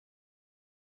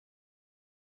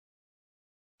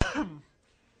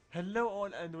Hello all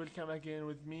and welcome again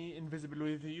with me, Invisible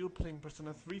with you, playing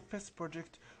Persona 3 FES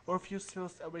project Orpheus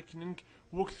Telos Awakening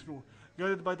walkthrough,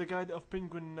 guided by the guide of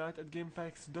Penguin Knight at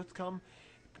GameFAQs.com.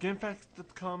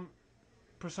 GameFAQs.com,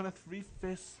 Persona 3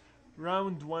 FES,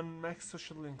 Round 1 Max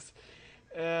Social Links.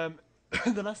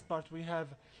 The last part we have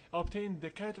obtained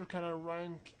the character canon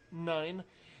rank 9,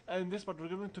 and in this part we're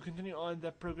going to continue on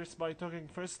the progress by talking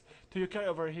first to Yukai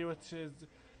over here, which is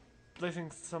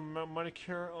placing some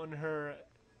manicure on her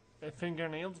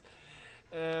fingernails.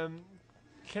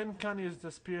 Ken can't use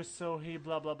the spear, so he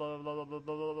blah blah blah blah blah blah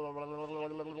blah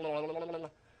blah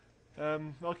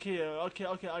blah. Okay,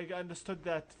 I understood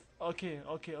that. Okay.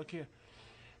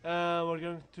 We're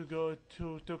going to go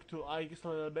to talk to Aigis a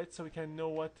little bit so we can know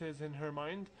what is in her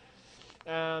mind.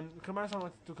 Comparison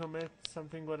wanted to commit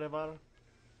something, whatever.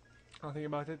 I'll think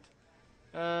about it.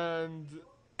 And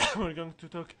we're going to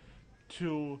talk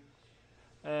to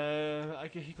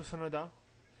Akihiko Sonoda.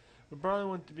 We probably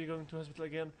want to be going to hospital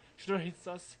again. She sure hits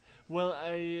us. Well,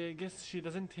 I guess she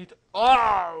doesn't hit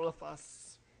all of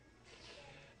us.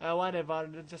 Whatever,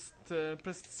 just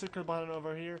press the circle button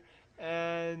over here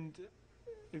and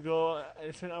go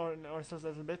explain ourselves a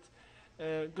little bit.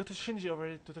 Go to Shinji over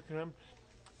here to talk to him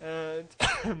and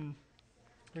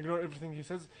ignore everything he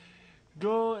says.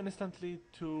 Go instantly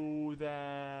to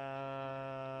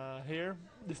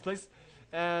this place,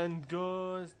 and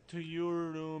go to your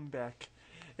room back.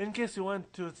 In case you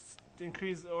want to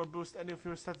increase or boost any of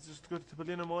your stats, just go to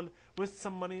Polina Mall with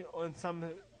some money on some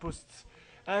boosts.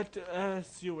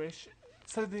 As you wish.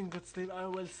 Saturday good sleep. I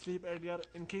will sleep earlier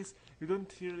in case you don't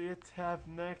yet have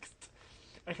next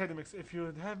academics. If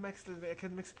you have max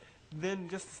academics, then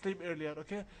just sleep earlier,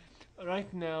 okay?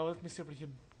 Right now, let me see over here.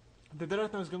 The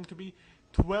right now is going to be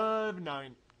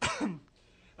 12-9. And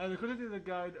according to the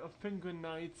guide of Penguin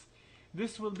Knights,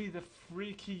 this will be the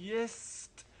freakiest,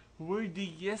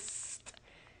 wordiest,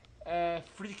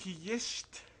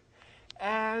 freakiest,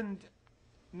 and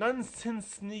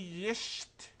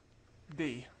nonsense-iest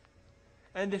day.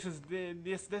 And this is the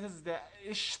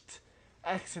isht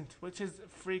accent, which is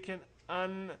freaking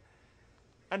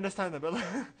understandable.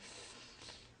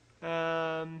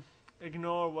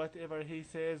 Ignore whatever he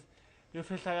says. You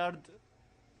feel tired?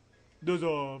 Doze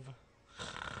off.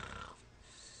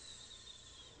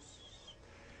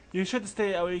 You should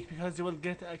stay awake because you will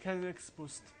get a academics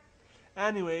boost.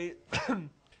 Anyway,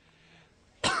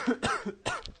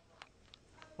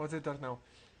 what's it now?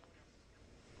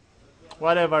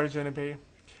 Whatever, Junipei.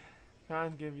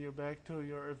 Can't give you back to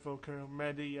your evoker,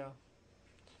 Medea.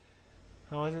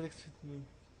 How was it?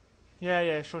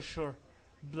 Yeah, sure.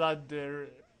 Blood,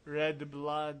 red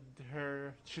blood,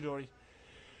 her Chidori.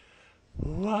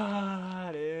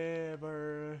 Whatever.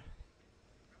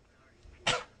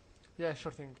 Yeah,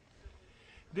 sure thing.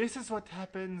 This is what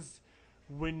happens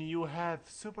when you have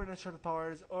supernatural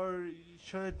powers, or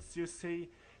should you say,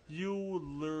 you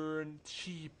learn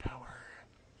chi power.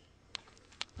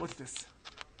 What's this?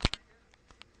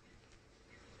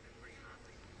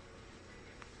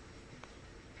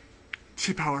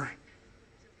 Chi power.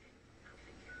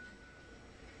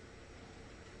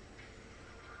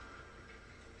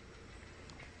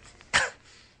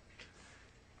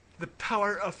 The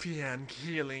power of Yan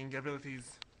healing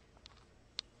abilities.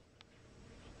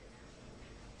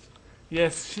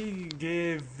 Yes, she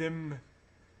gave them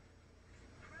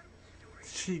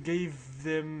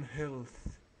health.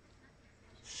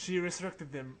 She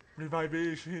resurrected them.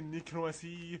 Revivation,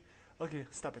 necromancy. Okay,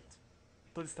 stop it.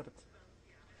 Please stop it.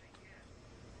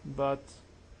 But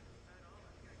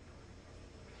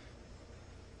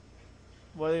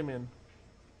what do you mean?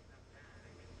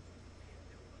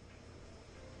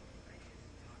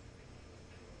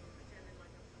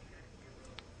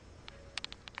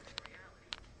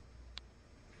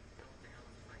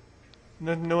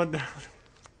 No what the hell?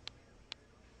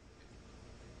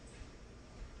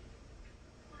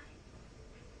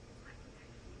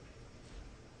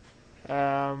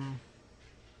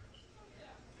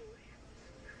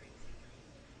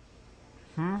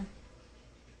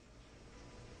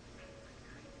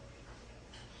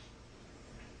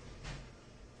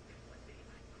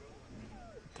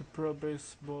 The pro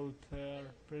baseball player.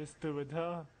 Pretty stupid,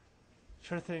 huh?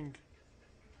 Sure thing.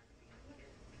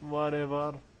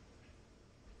 Whatever.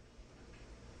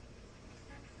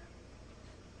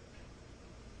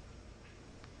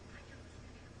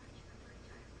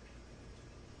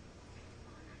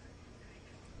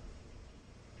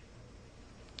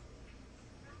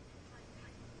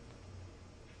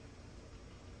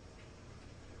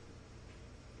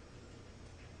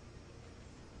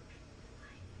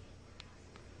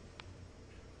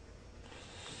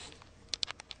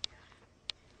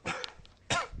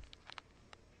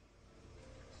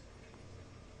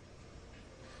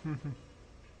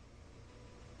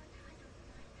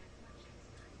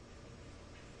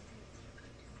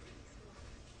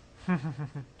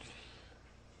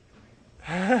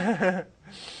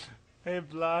 I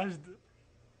blushed.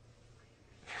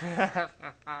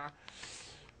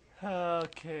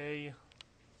 Okay,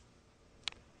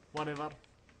 whatever.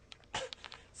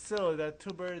 So the two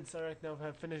birds are right now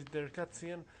have finished their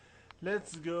cutscene.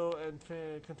 Let's go and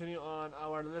continue on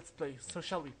our let's play. So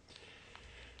shall we?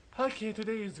 Okay,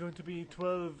 today is going to be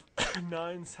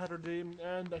 12/9 Saturday,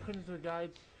 and according to the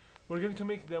guide, we're going to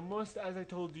make the most, as I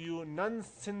told you,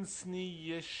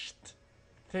 nonsense-ish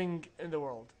thing in the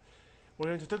world. We're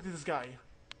going to talk to this guy.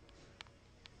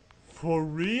 For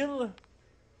real?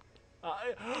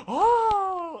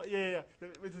 Oh! Yeah.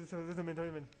 Wait a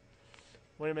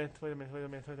minute. Wait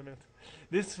a minute.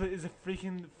 This is a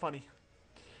freaking funny.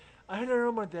 I heard a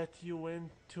rumor that you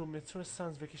went to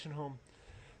Mitsuru-san's vacation home.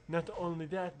 Not only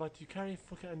that, but you carry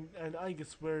Fuka and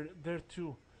Aigis were there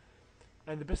too.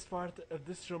 And the best part of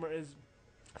this rumor is,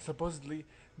 supposedly,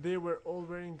 they were all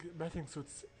wearing bathing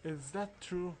suits. Is that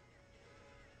true?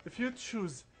 If you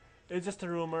choose, it's just a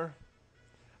rumor.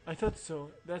 I thought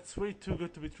so. That's way too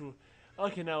good to be true.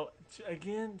 Okay, now,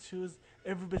 again, choose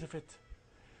every bit of it.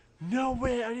 No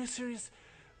way, are you serious?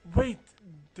 Wait,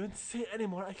 don't say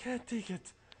anymore, I can't take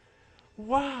it.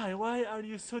 Why? Why are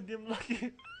you so damn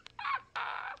lucky?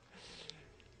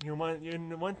 You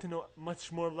want to know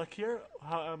much more luckier?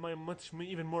 How am I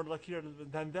even more luckier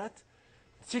than that?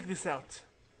 Check this out.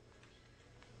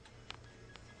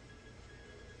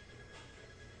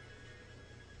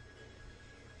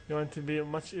 You want to be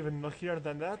much even luckier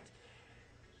than that?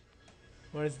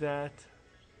 Where is that?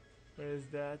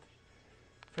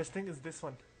 First thing is this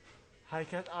one. High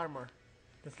cat armor.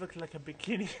 This looks like a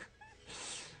bikini.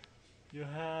 You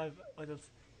have, what else?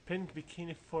 Pink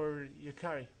bikini for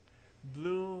Yukari.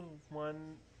 Blue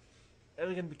one,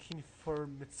 elegant bikini for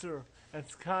Mitsuru. And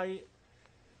sky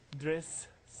dress,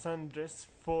 sun dress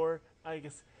for, I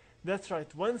guess. That's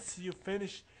right, once you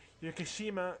finish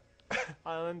Yukishima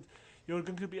Island, you're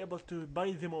going to be able to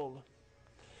buy them all.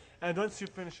 And once you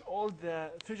finish all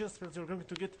the fusion spells, you're going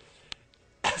to get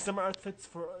summer outfits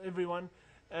for everyone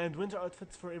and winter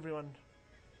outfits for everyone.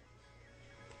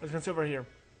 As you can see over here.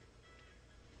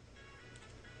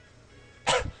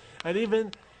 And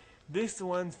even this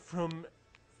one from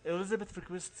Elizabeth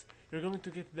requests, you're going to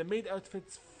get the maid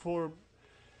outfits for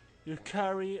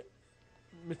Yukari,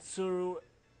 Mitsuru,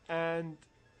 and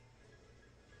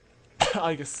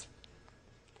I guess.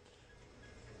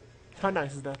 How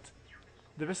nice is that?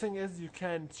 The best thing is you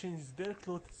can change their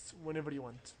clothes whenever you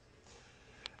want.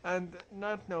 And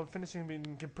not now finishing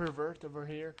being a pervert over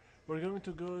here, we're going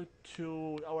to go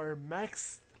to our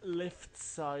max left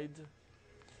side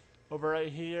over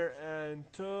right here and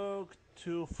talk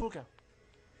to Fuka.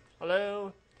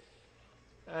 Hello?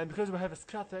 And because we have a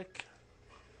Skatek,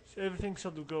 everything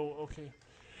should go okay.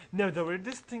 Now the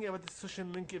weirdest thing about the social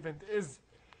link event is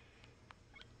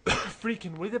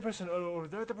freaking with the person or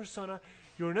without the persona,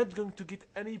 you're not going to get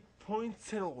any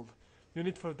points at all. You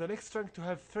need for the next rank to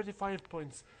have 35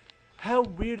 points. How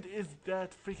weird is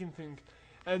that freaking thing?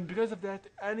 And because of that,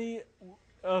 any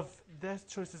of those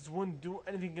choices won't do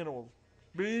anything at all.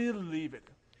 Believe it.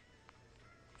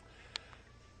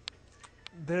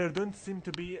 There don't seem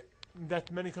to be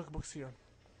that many cookbooks here.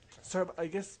 So I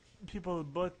guess people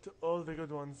bought all the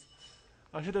good ones.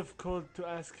 I should have called to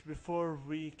ask before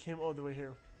we came all the way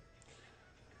here.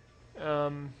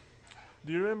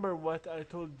 Do you remember what I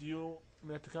told you,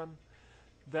 Metakan?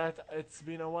 That it's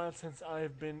been a while since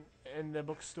I've been in the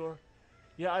bookstore?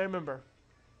 Yeah, I remember.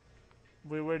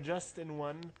 We were just in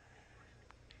one.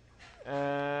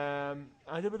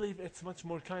 I do believe it's much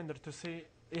more kinder to say,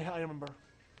 yeah, I remember.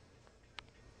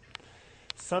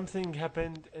 Something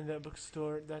happened in the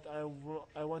bookstore that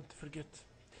I want to forget.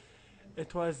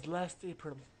 It was last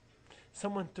April.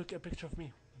 Someone took a picture of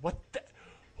me. What the?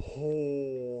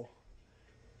 Oh.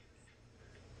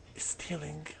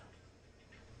 Stealing.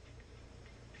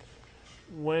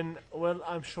 Well,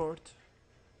 I'm short.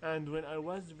 And when I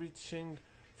was reaching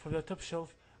for the top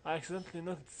shelf, I accidentally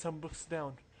knocked some books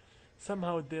down.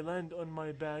 Somehow they land on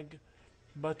my bag,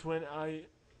 but when I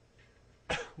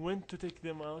went to take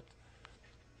them out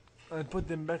and put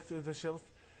them back to the shelf,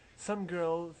 some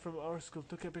girl from our school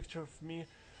took a picture of me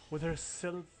with her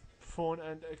cell phone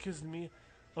and accused me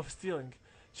of stealing.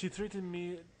 She threatened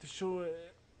me to show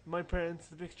my parents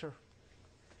the picture.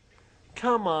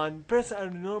 Come on, parents are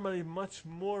normally much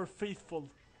more faithful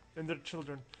in their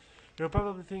children. You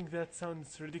probably think that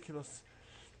sounds ridiculous.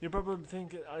 You probably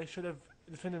think I should have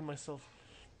defended myself.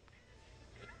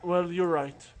 Well, you're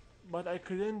right, but I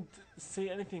couldn't say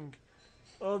anything.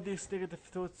 All these negative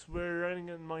thoughts were running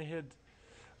in my head.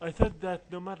 I thought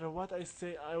that no matter what I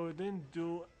say, I wouldn't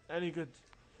do any good.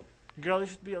 Girl, you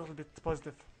should be a little bit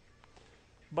positive.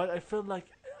 But I feel like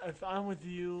if I'm with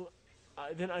you,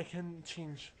 then I can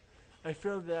change. I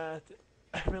feel that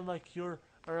I feel like you're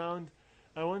around.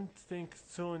 I won't think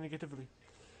so negatively.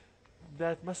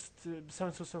 That must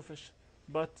sound so selfish.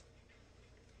 But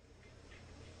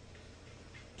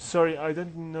sorry, I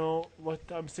don't know what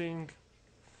I'm saying.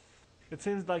 It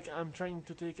seems like I'm trying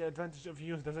to take advantage of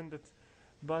you, doesn't it?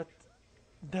 But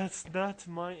that's not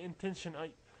my intention.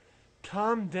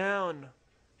 Calm down.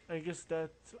 I guess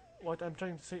that what I'm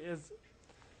trying to say is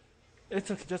it's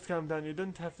okay, just calm down. You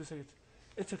don't have to say it.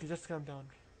 It's okay, just calm down.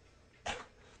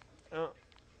 uh,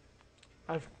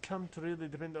 I've come to really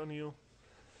depend on you,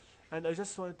 and I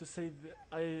just wanted to say that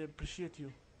I appreciate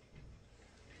you.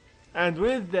 And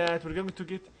with that, we're going to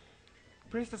get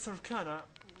Pristess Arcana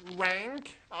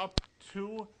rank up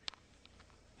to.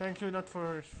 Thank you, not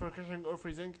for crashing or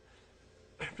freezing.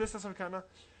 Pristess Arcana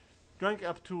rank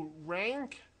up to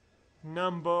rank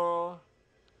number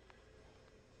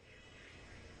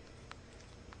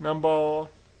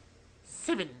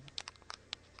 7.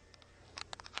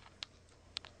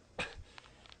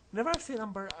 Whenever I say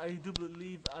number, I do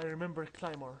believe I remember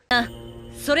Climber.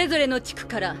 それぞれの地区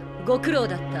からご苦労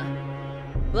だった。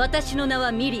私の名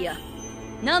はミリア。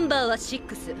ナンバーは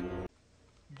6。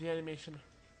The animation.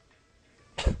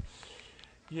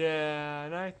 Yeah,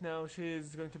 right now she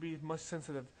is going to be much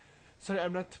sensitive. Sorry,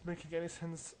 I'm not making any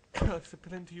sense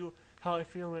explaining to you how I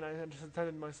feel when I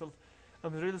understand myself.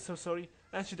 I'm really so sorry.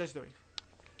 And she dashed away.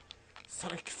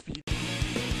 Sonic speed.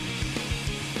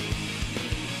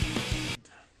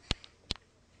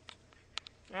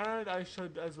 And I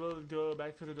should as well go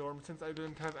back to the dorm since I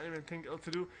don't have anything else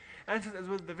to do. And since as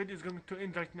well the video is going to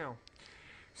end right now.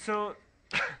 So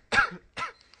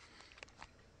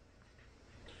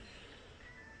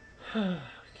God.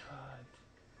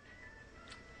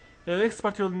 In the next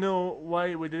part you'll know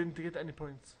why we didn't get any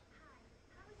points.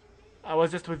 I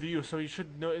was just with you, so you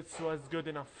should know it was good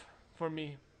enough for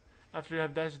me after you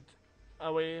have dashed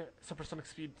away supersonic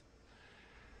speed.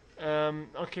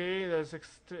 Okay,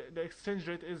 the exchange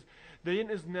rate is, the yen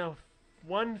is now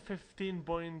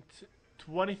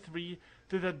 115.23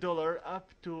 to the dollar,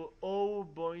 up to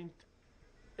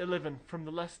 0.11 from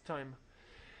the last time.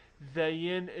 The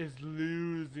yen is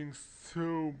losing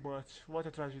so much. What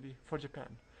a tragedy for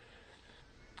Japan.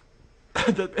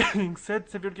 That being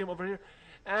said, Severe came over here.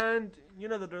 And you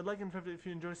know that like and favorite if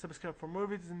you enjoy, subscribe for more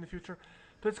videos in the future.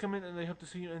 Please comment, and I hope to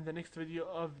see you in the next video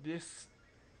of this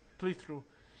playthrough.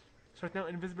 So right now,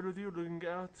 invisible with you, looking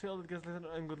out. See all the guys later,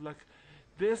 and good luck.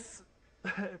 This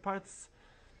part's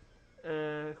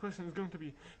question is going to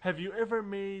be: have you ever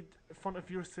made fun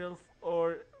of yourself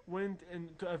or went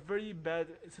into a very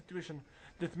bad situation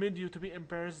that made you to be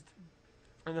embarrassed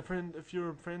and a friend of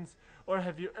your friends, or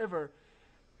have you ever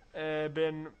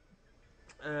been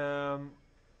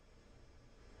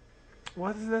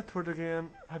what is that word again?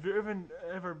 Have you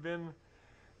ever been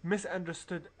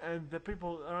misunderstood and the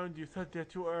people around you thought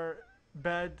that you are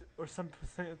bad or some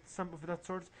of that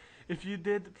sort? If you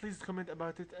did, please comment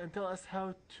about it and tell us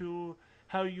how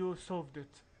you solved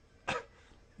it.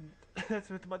 That's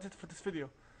pretty much it for this video.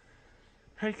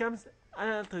 Here he comes,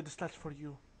 and I'll tell you the stats for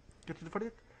you. Get ready for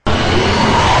it?